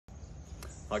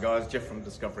Hi guys, Jeff from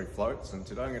Discovery Floats, and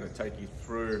today I'm going to take you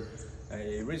through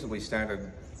a reasonably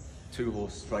standard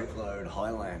 2-horse straight load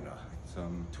Highlander. It's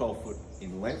 12 foot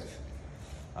in length,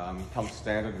 comes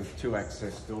standard with 2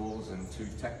 access doors and 2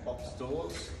 tack box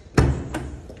doors.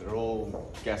 They're all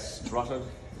gas strutted.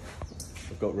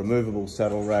 They've got removable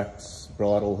saddle racks,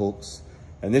 bridle hooks,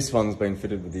 and this one's been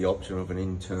fitted with the option of an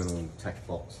internal tack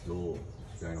box door.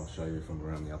 Again, I'll show you from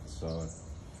around the other side.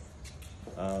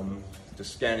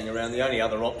 Just scanning around, the only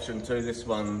other option to this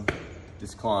one,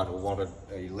 this client wanted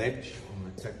a ledge on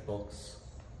the tack box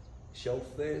shelf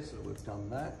there, so we've done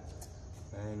that.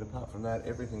 And apart from that,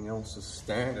 everything else is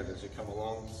standard as you come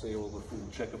along. See all the full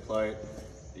checker plate,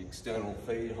 the external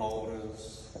feed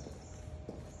holders,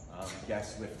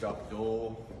 gas lift up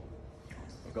door.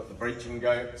 We've got the breeching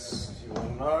gates, as you all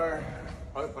know,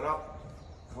 open up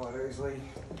quite easily.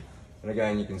 And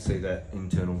again, you can see that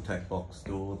internal tack box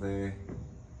door there,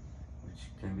 which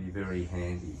can be very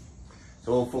handy. It's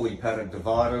all fully padded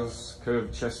dividers,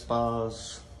 curved chest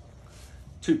bars,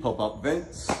 2 pop-up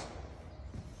vents,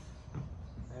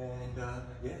 and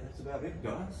yeah, that's about it,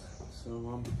 guys.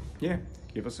 So yeah,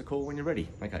 give us a call when you're ready.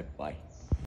 Okay, bye.